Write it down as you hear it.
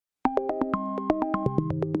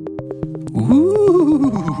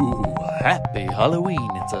Happy Halloween.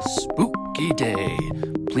 It's a spooky day.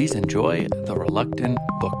 Please enjoy The Reluctant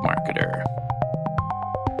Book Marketer.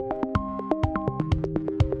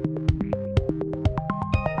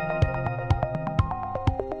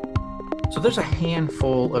 So there's a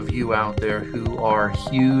handful of you out there who are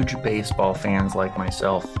huge baseball fans like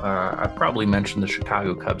myself. I've probably mentioned the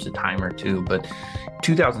Chicago Cubs a time or two, but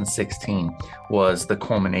 2016 was the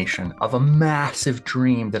culmination of a massive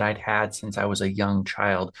dream that I'd had since I was a young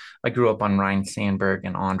child. I grew up on Ryne Sandberg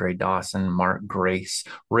and Andre Dawson, Mark Grace,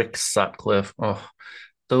 Rick Sutcliffe. Oh,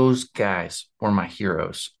 those guys were my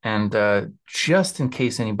heroes. And just in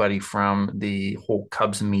case anybody from the whole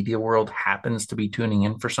Cubs media world happens to be tuning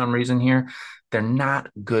in for some reason here, they're not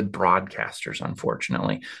good broadcasters,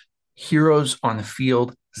 unfortunately. Heroes on the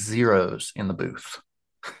field, zeros in the booth.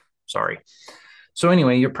 Sorry. So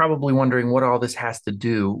anyway, you're probably wondering what all this has to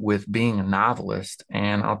do with being a novelist.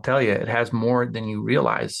 And I'll tell you, it has more than you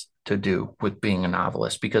realize to do with being a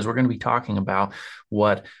novelist, because we're going to be talking about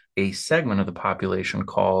what a segment of the population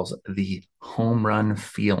calls the home run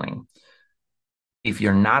feeling. If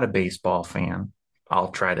you're not a baseball fan,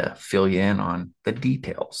 I'll try to fill you in on the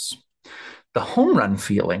details. The home run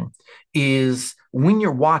feeling is when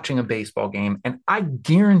you're watching a baseball game, and I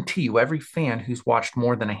guarantee you, every fan who's watched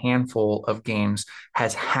more than a handful of games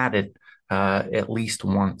has had it at least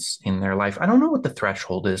once in their life. I don't know what the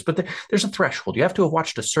threshold is, but there's a threshold. You have to have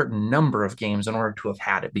watched a certain number of games in order to have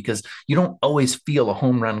had it, because you don't always feel a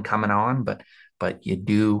home run coming on, but you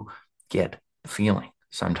do get the feeling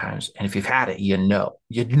sometimes. And if you've had it, you know.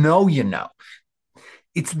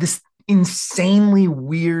 It's this insanely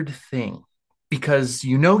weird thing, because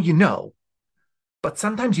you know, but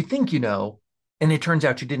sometimes you think you know, and it turns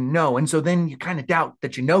out you didn't know. And so then you kind of doubt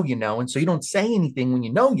that you know. And so you don't say anything when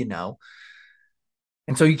you know.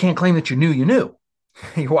 And so you can't claim that you knew.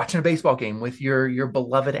 You're watching a baseball game with your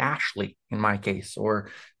beloved Ashley, in my case,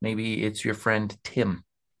 or maybe it's your friend Tim.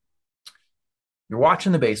 You're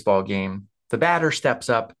watching the baseball game, the batter steps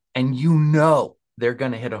up, and you know they're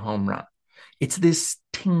going to hit a home run. It's this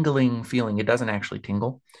tingling feeling. It doesn't actually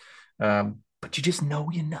tingle, but you just know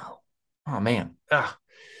you know. Oh, man. Ugh.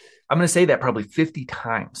 I'm going to say that probably 50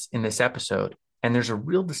 times in this episode. And there's a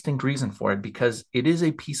real distinct reason for it, because it is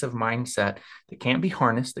a piece of mindset that can't be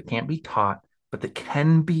harnessed, that can't be taught, but that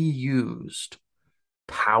can be used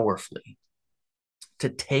powerfully to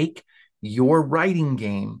take your writing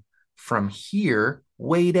game from here,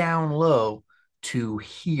 way down low, to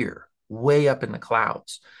here, way up in the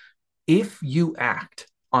clouds. If you act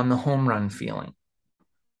on the home run feeling,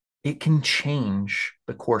 it can change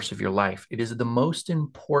the course of your life. It is the most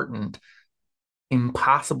important,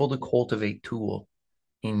 impossible to cultivate tool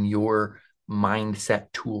in your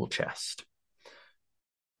mindset tool chest.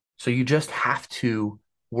 So you just have to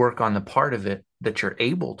work on the part of it that you're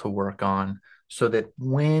able to work on, so that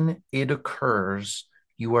when it occurs,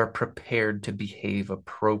 you are prepared to behave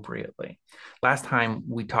appropriately. Last time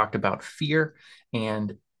we talked about fear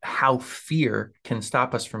and how fear can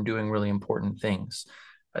stop us from doing really important things.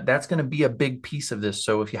 That's going to be a big piece of this.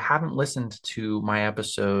 So if you haven't listened to my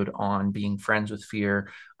episode on being friends with fear,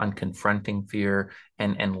 on confronting fear,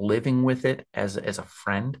 and living with it as a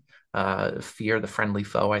friend, fear, the friendly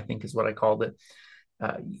foe, I think is what I called it.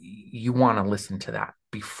 You want to listen to that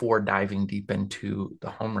before diving deep into the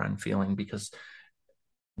home run feeling, because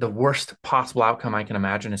the worst possible outcome I can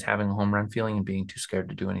imagine is having a home run feeling and being too scared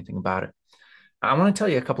to do anything about it. I want to tell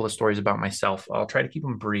you a couple of stories about myself. I'll try to keep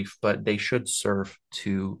them brief, but they should serve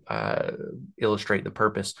to illustrate the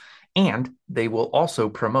purpose. And they will also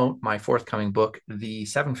promote my forthcoming book, The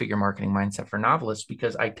Seven-Figure Marketing Mindset for Novelists,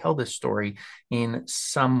 because I tell this story in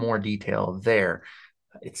some more detail there.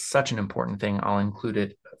 It's such an important thing. I'll include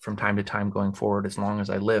it from time to time going forward as long as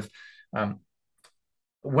I live.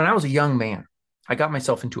 When I was a young man, I got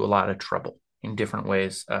myself into a lot of trouble in different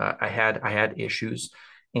ways. I had issues,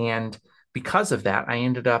 and because of that, I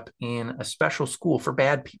ended up in a special school for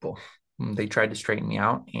bad people. They tried to straighten me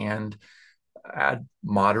out, and I had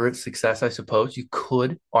moderate success, I suppose. You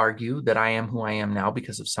could argue that I am who I am now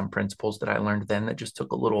because of some principles that I learned then that just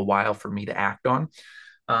took a little while for me to act on.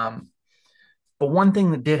 But one thing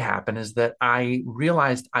that did happen is that I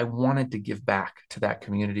realized I wanted to give back to that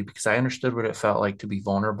community, because I understood what it felt like to be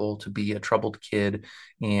vulnerable, to be a troubled kid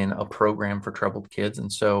in a program for troubled kids.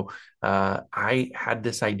 And so I had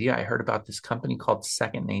this idea. I heard about this company called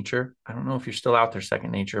Second Nature. I don't know if you're still out there, Second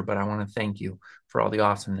Nature, but I want to thank you for all the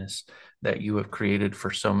awesomeness that you have created for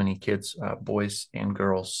so many kids, boys and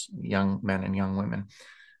girls, young men and young women.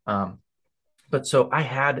 But so I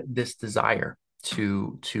had this desire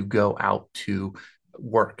to go out to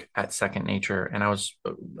work at Second Nature, and I was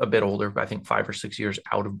a bit older, I think 5 or 6 years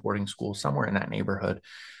out of boarding school, somewhere in that neighborhood.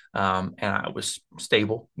 And I was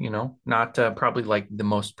stable, not probably like the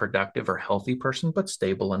most productive or healthy person, but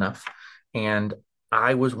stable enough. And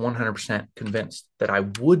I was 100% convinced that I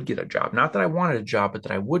would get a job. Not that I wanted a job, but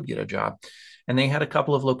that I would get a job. And they had a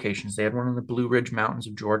couple of locations. They had one in the Blue Ridge Mountains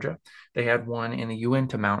of Georgia. They had one in the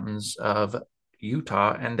Uinta Mountains of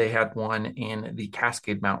Utah, and they had one in the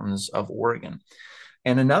Cascade Mountains of Oregon.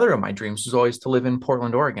 And another of my dreams was always to live in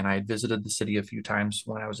Portland, Oregon. I had visited the city a few times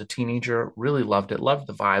when I was a teenager, really loved it, loved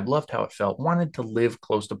the vibe, loved how it felt, wanted to live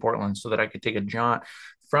close to Portland so that I could take a jaunt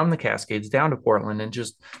from the Cascades down to Portland and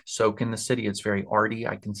just soak in the city. It's very arty.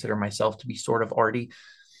 I consider myself to be sort of arty,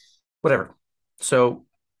 whatever. So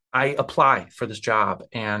I apply for this job,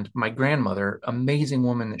 and my grandmother, amazing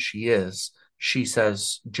woman that she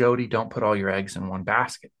says, Jody, don't put all your eggs in one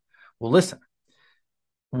basket. Well, listen,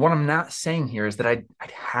 what I'm not saying here is that I'd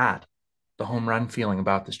had the home run feeling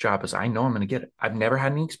about this job is I know I'm going to get it. I've never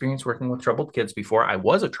had any experience working with troubled kids before. I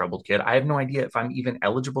was a troubled kid. I have no idea if I'm even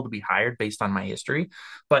eligible to be hired based on my history,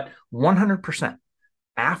 but 100%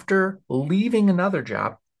 after leaving another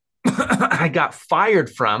job, I got fired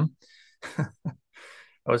from.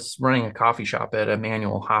 I was running a coffee shop at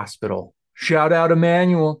Emmanuel Hospital. Shout out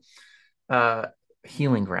Emmanuel. Uh,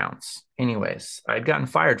 Healing Grounds. Anyways, I'd gotten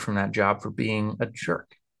fired from that job for being a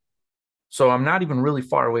jerk. So I'm not even really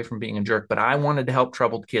far away from being a jerk, but I wanted to help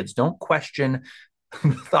troubled kids. Don't question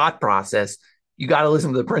the thought process. You got to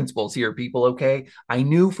listen to the principles here, people. Okay. I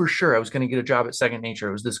knew for sure I was going to get a job at Second Nature.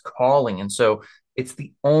 It was this calling. And so it's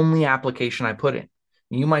the only application I put in.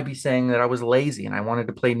 You might be saying that I was lazy and I wanted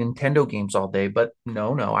to play Nintendo games all day, but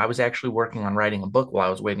no, I was actually working on writing a book while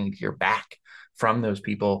I was waiting to hear back from those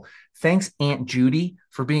people. Thanks, Aunt Judy,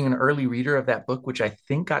 for being an early reader of that book, which I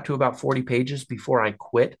think got to about 40 pages before I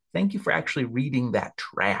quit. Thank you for actually reading that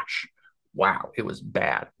trash. Wow, it was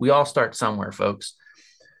bad. We all start somewhere, folks.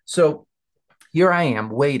 So here I am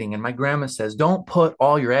waiting, and my grandma says, don't put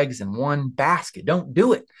all your eggs in one basket. Don't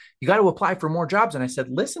do it. You got to apply for more jobs. And I said,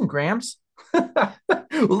 listen, Grams,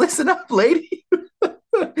 listen up, lady.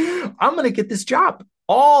 I'm going to get this job.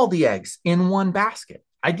 All the eggs in one basket.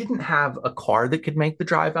 I didn't have a car that could make the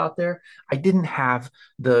drive out there. I didn't have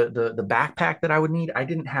the backpack that I would need. I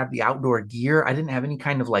didn't have the outdoor gear. I didn't have any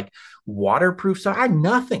kind of like waterproof stuff. I had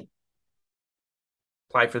nothing.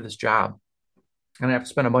 Apply for this job. And I have to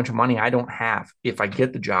spend a bunch of money I don't have if I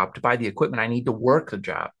get the job to buy the equipment I need to work the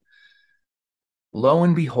job. Lo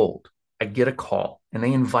and behold, I get a call and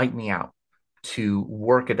they invite me out to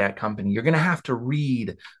work at that company. You're going to have to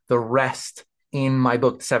read the rest in my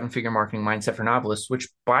book, Seven Figure Marketing Mindset for Novelists, which,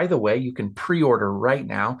 by the way, you can pre-order right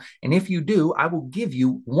now. And if you do, I will give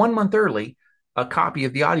you 1 month early a copy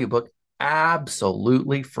of the audiobook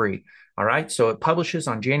absolutely free. All right. So it publishes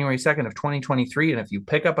on January 2nd of 2023. And if you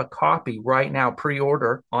pick up a copy right now,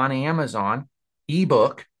 pre-order on Amazon,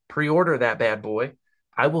 ebook, pre-order that bad boy,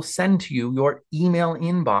 I will send to you your email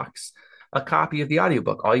inbox a copy of the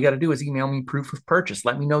audiobook. All you got to do is email me proof of purchase.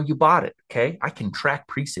 Let me know you bought it. Okay. I can track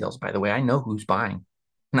pre-sales, by the way. I know who's buying.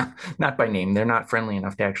 Not by name. They're not friendly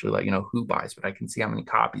enough to actually let you know who buys, but I can see how many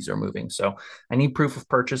copies are moving. So I need proof of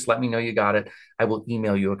purchase. Let me know you got it. I will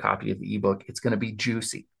email you a copy of the ebook. It's going to be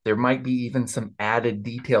juicy. There might be even some added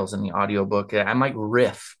details in the audiobook. I might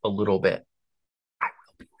riff a little bit. I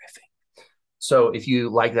will be riffing. So if you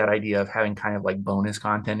like that idea of having kind of like bonus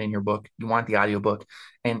content in your book, you want the audiobook.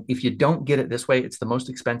 And if you don't get it this way, it's the most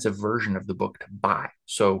expensive version of the book to buy.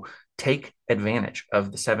 So take advantage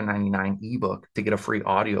of the $7.99 ebook to get a free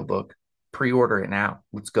audiobook. Pre-order it now.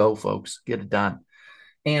 Let's go, folks. Get it done.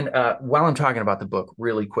 And while I'm talking about the book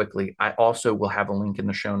really quickly, I also will have a link in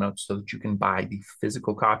the show notes so that you can buy the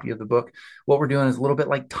physical copy of the book. What we're doing is a little bit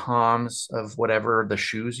like Tom's of whatever the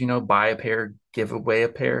shoes, buy a pair, give away a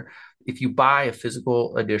pair. If you buy a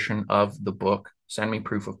physical edition of the book, send me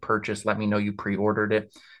proof of purchase. Let me know you pre-ordered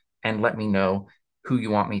it and let me know who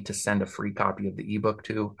you want me to send a free copy of the ebook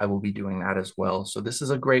to. I will be doing that as well. So this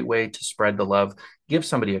is a great way to spread the love. Give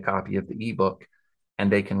somebody a copy of the ebook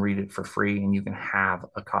and they can read it for free, and you can have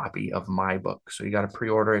a copy of my book. So you got to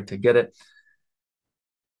pre-order it to get it.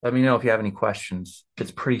 Let me know if you have any questions. It's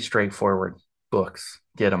pretty straightforward. Books,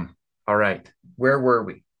 get them. All right. Where were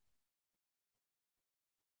we?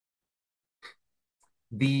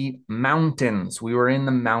 The mountains. We were in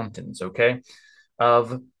the mountains, okay,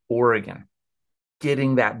 of Oregon,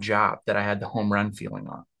 getting that job that I had the home run feeling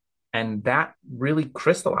on. And that really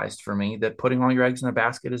crystallized for me that putting all your eggs in a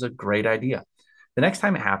basket is a great idea. The next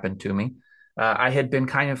time it happened to me, I had been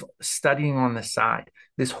kind of studying on the side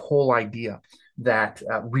this whole idea that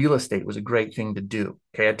real estate was a great thing to do.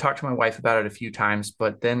 Okay, I talked to my wife about it a few times,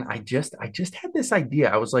 but then I just had this idea.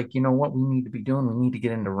 I was like, you know what we need to be doing? We need to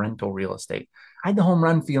get into rental real estate. I had the home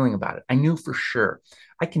run feeling about it. I knew for sure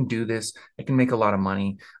I can do this. I can make a lot of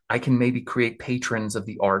money. I can maybe create patrons of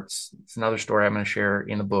the arts. It's another story I'm going to share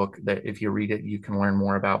in the book that if you read it, you can learn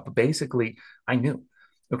more about. But basically, I knew.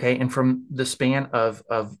 Okay. And from the span of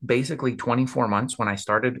basically 24 months when I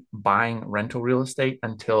started buying rental real estate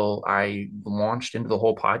until I launched into the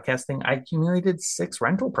whole podcast thing, I accumulated 6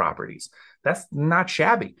 rental properties. That's not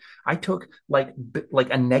shabby. I took like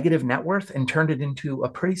a negative net worth and turned it into a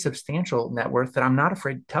pretty substantial net worth that I'm not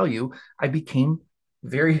afraid to tell you. I became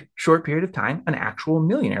very short period of time an actual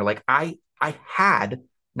millionaire. Like I had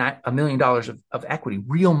not $1 million of equity,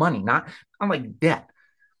 real money, not like debt.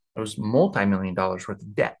 There was multi-million dollars worth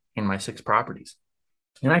of debt in my 6 properties.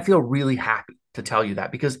 And I feel really happy to tell you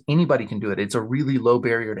that because anybody can do it. It's a really low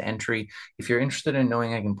barrier to entry. If you're interested in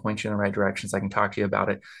knowing, I can point you in the right directions. I can talk to you about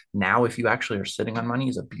it. Now, if you actually are sitting on money,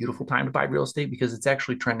 is a beautiful time to buy real estate because it's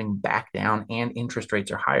actually trending back down and interest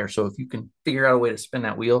rates are higher. So if you can figure out a way to spin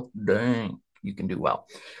that wheel, dang, you can do well.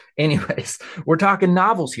 Anyways, we're talking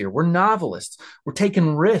novels here. We're novelists. We're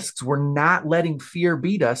taking risks. We're not letting fear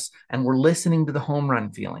beat us, and we're listening to the home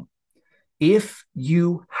run feeling. If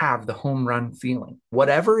you have the home run feeling,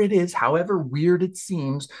 whatever it is, however weird it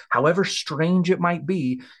seems, however strange it might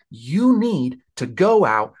be, you need to go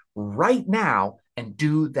out right now and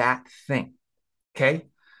do that thing. Okay.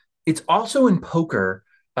 It's also in poker.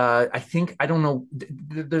 I think, I don't know,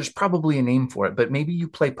 there's probably a name for it, but maybe you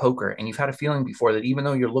play poker and you've had a feeling before that even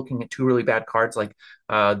though you're looking at 2 really bad cards, like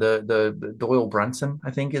the Doyle Brunson, I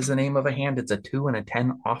think is the name of a hand. It's a 2 and a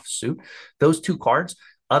 10 offsuit. Those 2 cards,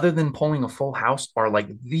 other than pulling a full house, are like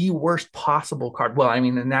the worst possible card. Well, I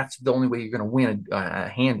mean, and that's the only way you're going to win a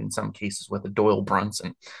hand in some cases with a Doyle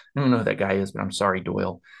Brunson. I don't know who that guy is, but I'm sorry,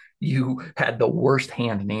 Doyle. You had the worst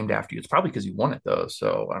hand named after you. It's probably because you won it though,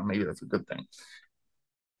 so maybe that's a good thing.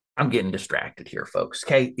 I'm getting distracted here, folks.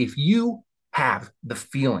 Okay, if you have the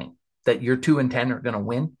feeling that your 2 and 10 are going to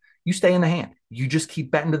win, you stay in the hand. You just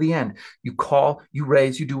keep betting to the end. You call, you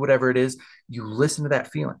raise, you do whatever it is. You listen to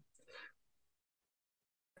that feeling.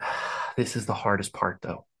 This is the hardest part,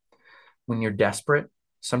 though. When you're desperate,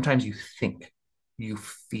 sometimes you think you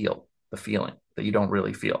feel the feeling that you don't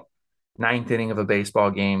really feel. Ninth inning of a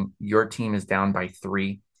baseball game, your team is down by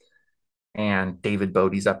 3, and David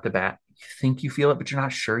Bodie's up to bat. You think you feel it, but you're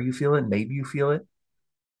not sure you feel it. Maybe you feel it.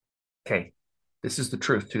 Okay, this is the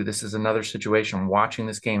truth, too. This is another situation. I'm watching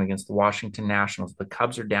this game against the Washington Nationals. The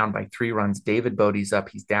Cubs are down by 3 runs. David Bodie's up.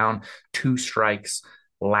 He's down 2 strikes.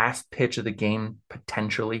 Last pitch of the game,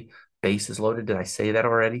 potentially. Bases loaded. Did I say that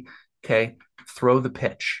already? Okay, throw the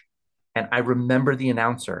pitch. And I remember the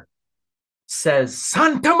announcer says,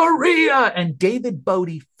 Santa Maria! And David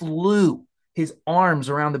Bodie flew his arms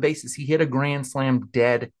around the bases. He hit a grand slam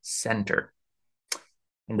dead center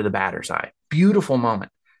into the batter's eye. Beautiful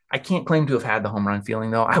moment. I can't claim to have had the home run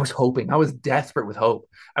feeling, though. I was hoping. I was desperate with hope.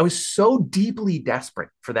 I was so deeply desperate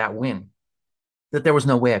for that win that there was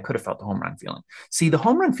no way I could have felt the home run feeling. See, the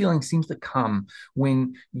home run feeling seems to come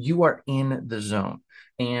when you are in the zone.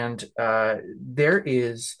 And there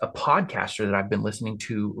is a podcaster that I've been listening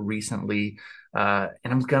to recently, and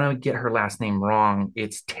I'm gonna get her last name wrong.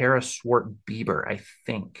 It's Tara Swart Bieber, I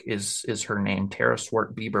think is her name, Tara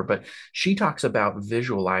Swart Bieber. But she talks about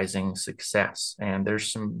visualizing success, and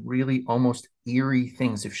there's some really almost eerie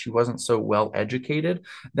things. If she wasn't so well educated,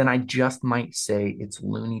 then I just might say it's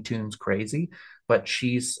Looney Tunes crazy, but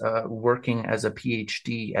she's working as a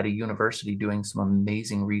PhD at a university doing some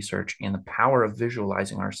amazing research in the power of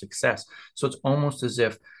visualizing our success. So it's almost as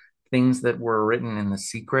if things that were written in The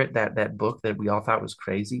Secret, that book that we all thought was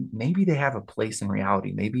crazy, maybe they have a place in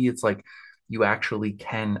reality. Maybe it's like you actually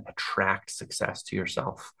can attract success to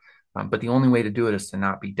yourself. But the only way to do it is to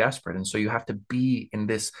not be desperate. And so you have to be in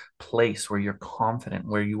this place where you're confident,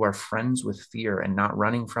 where you are friends with fear and not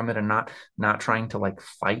running from it and not trying to like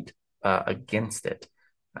fight against it.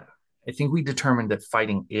 I think we determined that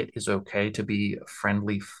fighting it is okay. To be a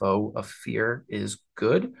friendly foe of fear is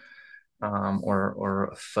good, or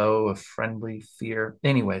a foe of friendly fear.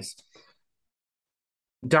 Anyways,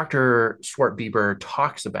 Dr. Swart Bieber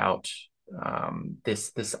talks about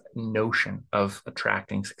this notion of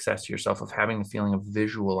attracting success to yourself, of having the feeling of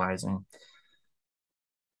visualizing.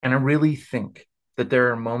 And I really think that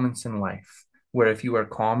there are moments in life where if you are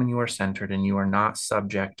calm and you are centered and you are not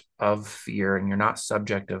subject of fear and you're not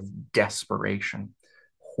subject of desperation,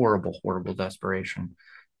 horrible, horrible desperation,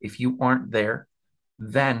 if you aren't there,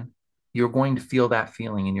 then you're going to feel that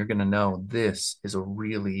feeling and you're going to know this is a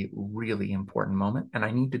really, really important moment. And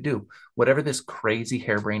I need to do whatever this crazy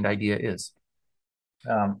harebrained idea is.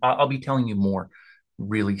 I'll be telling you more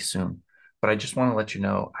really soon, but I just want to let you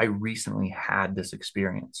know I recently had this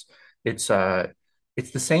experience. It's uh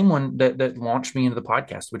it's the same one that launched me into the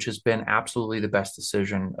podcast, which has been absolutely the best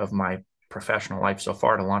decision of my professional life so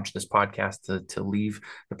far, to launch this podcast, to leave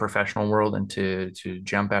the professional world and to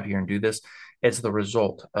jump out here and do this. It's the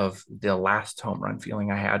result of the last home run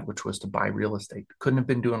feeling I had, which was to buy real estate. Couldn't have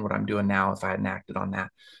been doing what I'm doing now if I hadn't acted on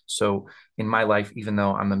that. So in my life, even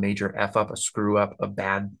though I'm a major F up, a screw up, a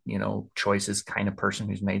bad, choices kind of person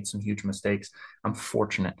who's made some huge mistakes, I'm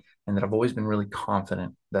fortunate, and that I've always been really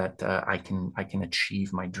confident that I can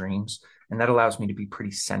achieve my dreams. And that allows me to be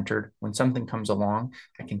pretty centered. When something comes along,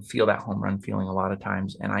 I can feel that home run feeling a lot of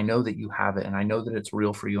times. And I know that you have it, and I know that it's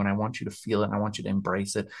real for you. And I want you to feel it, and I want you to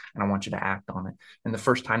embrace it, and I want you to act on it. And the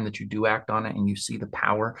first time that you do act on it and you see the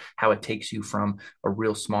power, how it takes you from a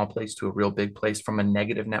real small place to a real big place, from a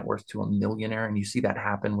negative net worth to a millionaire, and you see that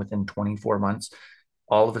happen within 24 months,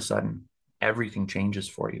 all of a sudden, everything changes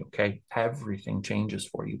for you. Okay. Everything changes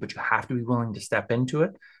for you, but you have to be willing to step into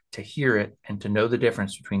it, to hear it, and to know the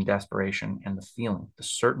difference between desperation and the feeling, the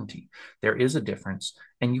certainty. There is a difference,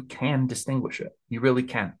 and you can distinguish it. You really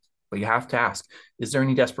can. But you have to ask, is there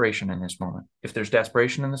any desperation in this moment? If there's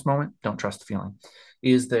desperation in this moment, don't trust the feeling.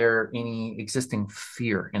 Is there any existing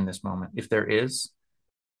fear in this moment? If there is,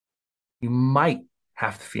 you might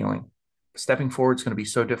have the feeling. Stepping forward is going to be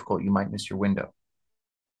so difficult, you might miss your window.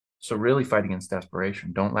 So really fight against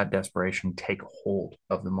desperation. Don't let desperation take hold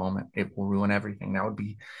of the moment. It will ruin everything. That would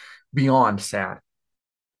be beyond sad.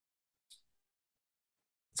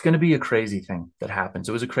 It's going to be a crazy thing that happens.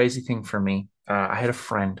 It was a crazy thing for me. I had a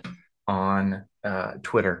friend on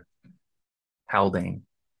Twitter, Haldane.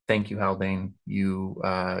 Thank you, Haldane.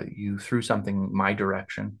 You threw something my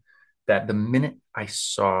direction that the minute I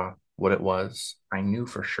saw what it was, I knew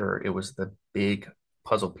for sure it was the big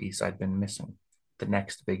puzzle piece I'd been missing, the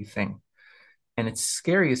next big thing. And it's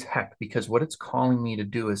scary as heck, because what it's calling me to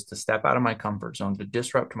do is to step out of my comfort zone, to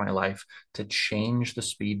disrupt my life, to change the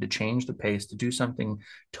speed, to change the pace, to do something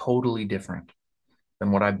totally different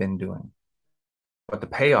than what I've been doing. But the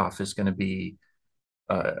payoff is going to be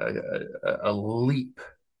a leap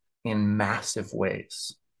in massive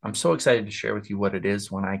ways. I'm so excited to share with you what it is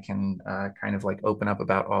when I can kind of like open up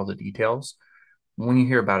about all the details. When you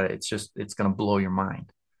hear about it, it's going to blow your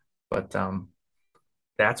mind. But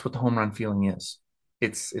that's what the home run feeling is.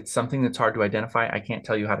 It's something that's hard to identify. I can't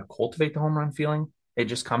tell you how to cultivate the home run feeling. It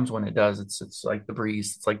just comes when it does. It's like the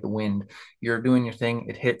breeze. It's like the wind. You're doing your thing.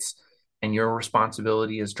 It hits, and your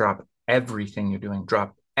responsibility is drop everything you're doing.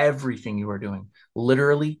 Drop everything you are doing.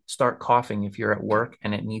 Literally start coughing if you're at work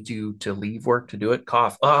and it needs you to leave work to do it.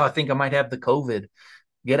 Cough. Oh, I think I might have the COVID.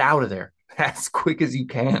 Get out of there as quick as you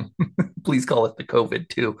can. Please call it the COVID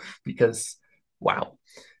too, because wow.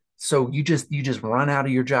 So you just run out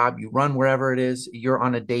of your job, you run wherever it is, you're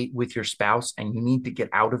on a date with your spouse and you need to get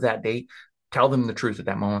out of that date. Tell them the truth at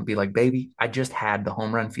that moment. Be like, baby, I just had the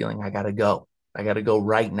home run feeling. I gotta go. I gotta go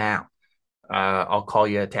right now. I'll call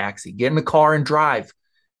you a taxi. Get in the car and drive.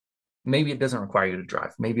 Maybe it doesn't require you to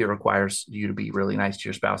drive. Maybe it requires you to be really nice to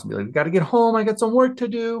your spouse and be like, we got to get home. I got some work to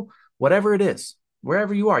do. Whatever it is,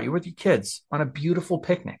 wherever you are, you're with your kids on a beautiful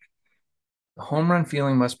picnic. The home run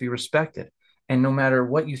feeling must be respected. And no matter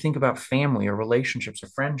what you think about family or relationships or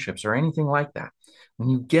friendships or anything like that, when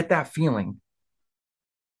you get that feeling,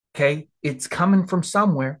 okay, it's coming from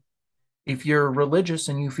somewhere. If you're religious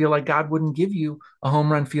and you feel like God wouldn't give you a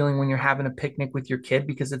home run feeling when you're having a picnic with your kid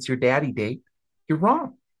because it's your daddy date, you're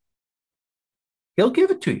wrong. He'll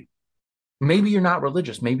give it to you. Maybe you're not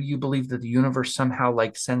religious. Maybe you believe that the universe somehow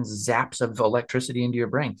like sends zaps of electricity into your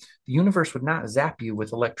brain. The universe would not zap you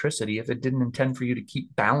with electricity if it didn't intend for you to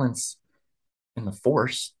keep balance in the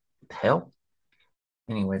force. What the hell?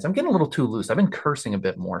 Anyways, I'm getting a little too loose. I've been cursing a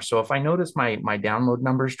bit more. So if I notice my download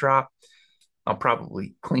numbers drop, I'll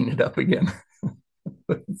probably clean it up again.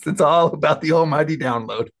 It's all about the almighty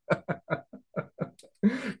download.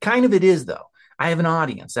 Kind of it is though. I have an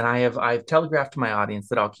audience, and I've telegraphed to my audience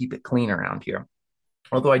that I'll keep it clean around here.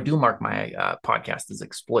 Although I do mark my podcast as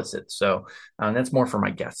explicit. So that's more for my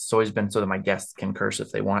guests. It's always been so that my guests can curse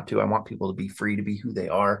if they want to. I want people to be free to be who they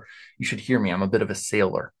are. You should hear me. I'm a bit of a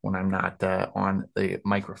sailor when I'm not on the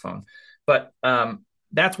microphone. But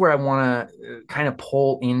that's where I want to kind of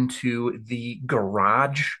pull into the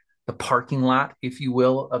garage, the parking lot, if you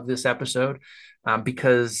will, of this episode,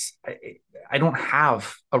 because I don't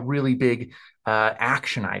have a really big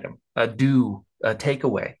action item, a do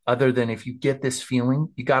takeaway other than if you get this feeling,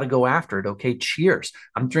 you got to go after it. Okay, cheers.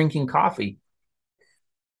 I'm drinking coffee.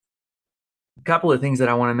 A couple of things that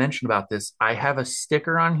I want to mention about this. I have a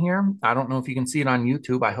sticker on here. I don't know if you can see it on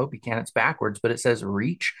YouTube. I hope you can. It's backwards, but it says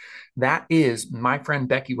Reach. That is my friend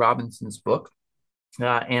Becky Robinson's book.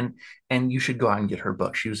 And you should go out and get her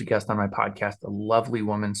book. She was a guest on my podcast, a lovely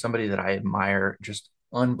woman, somebody that I admire just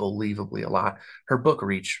unbelievably a lot. Her book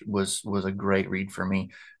Reach was a great read for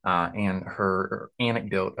me, and her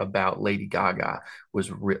anecdote about Lady Gaga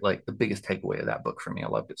was like the biggest takeaway of that book for me. I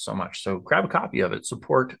loved it so much. So grab a copy of it,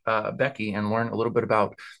 support Becky, and learn a little bit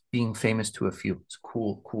about being famous to a few. It's a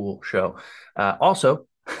cool show. Also,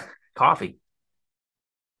 coffee.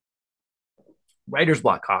 Writer's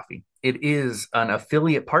Block Coffee. It is an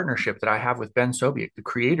affiliate partnership that I have with Ben Sobiek, the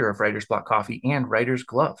creator of Writer's Block Coffee and Writer's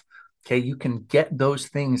Glove. Okay, you can get those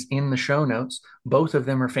things in the show notes. Both of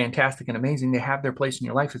them are fantastic and amazing. They have their place in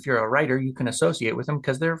your life. If you're a writer, you can associate with them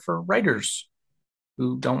because they're for writers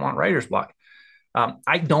who don't want writer's block.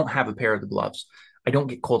 I don't have a pair of the gloves. I don't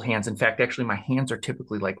get cold hands. In fact, actually, my hands are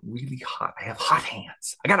typically like really hot. I have hot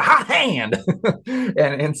hands. I got a hot hand.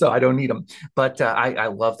 and so I don't need them. But I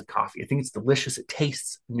love the coffee. I think it's delicious. It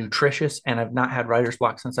tastes nutritious. And I've not had writer's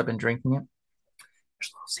block since I've been drinking it.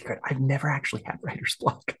 There's a little secret. I've never actually had writer's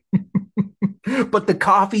block. But the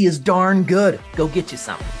coffee is darn good. Go get you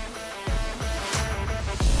some.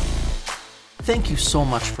 Thank you so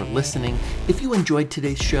much for listening. If you enjoyed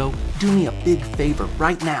today's show, do me a big favor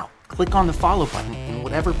right now. Click on the follow button in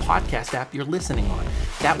whatever podcast app you're listening on.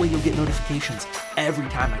 That way you'll get notifications every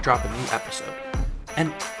time I drop a new episode.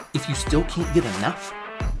 And if you still can't get enough,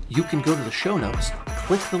 you can go to the show notes,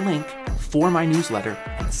 click the link for my newsletter,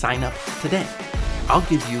 and sign up today. I'll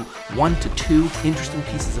give you 1 to 2 interesting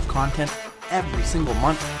pieces of content every single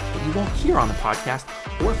month that you won't hear on the podcast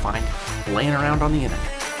or find laying around on the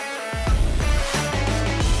internet.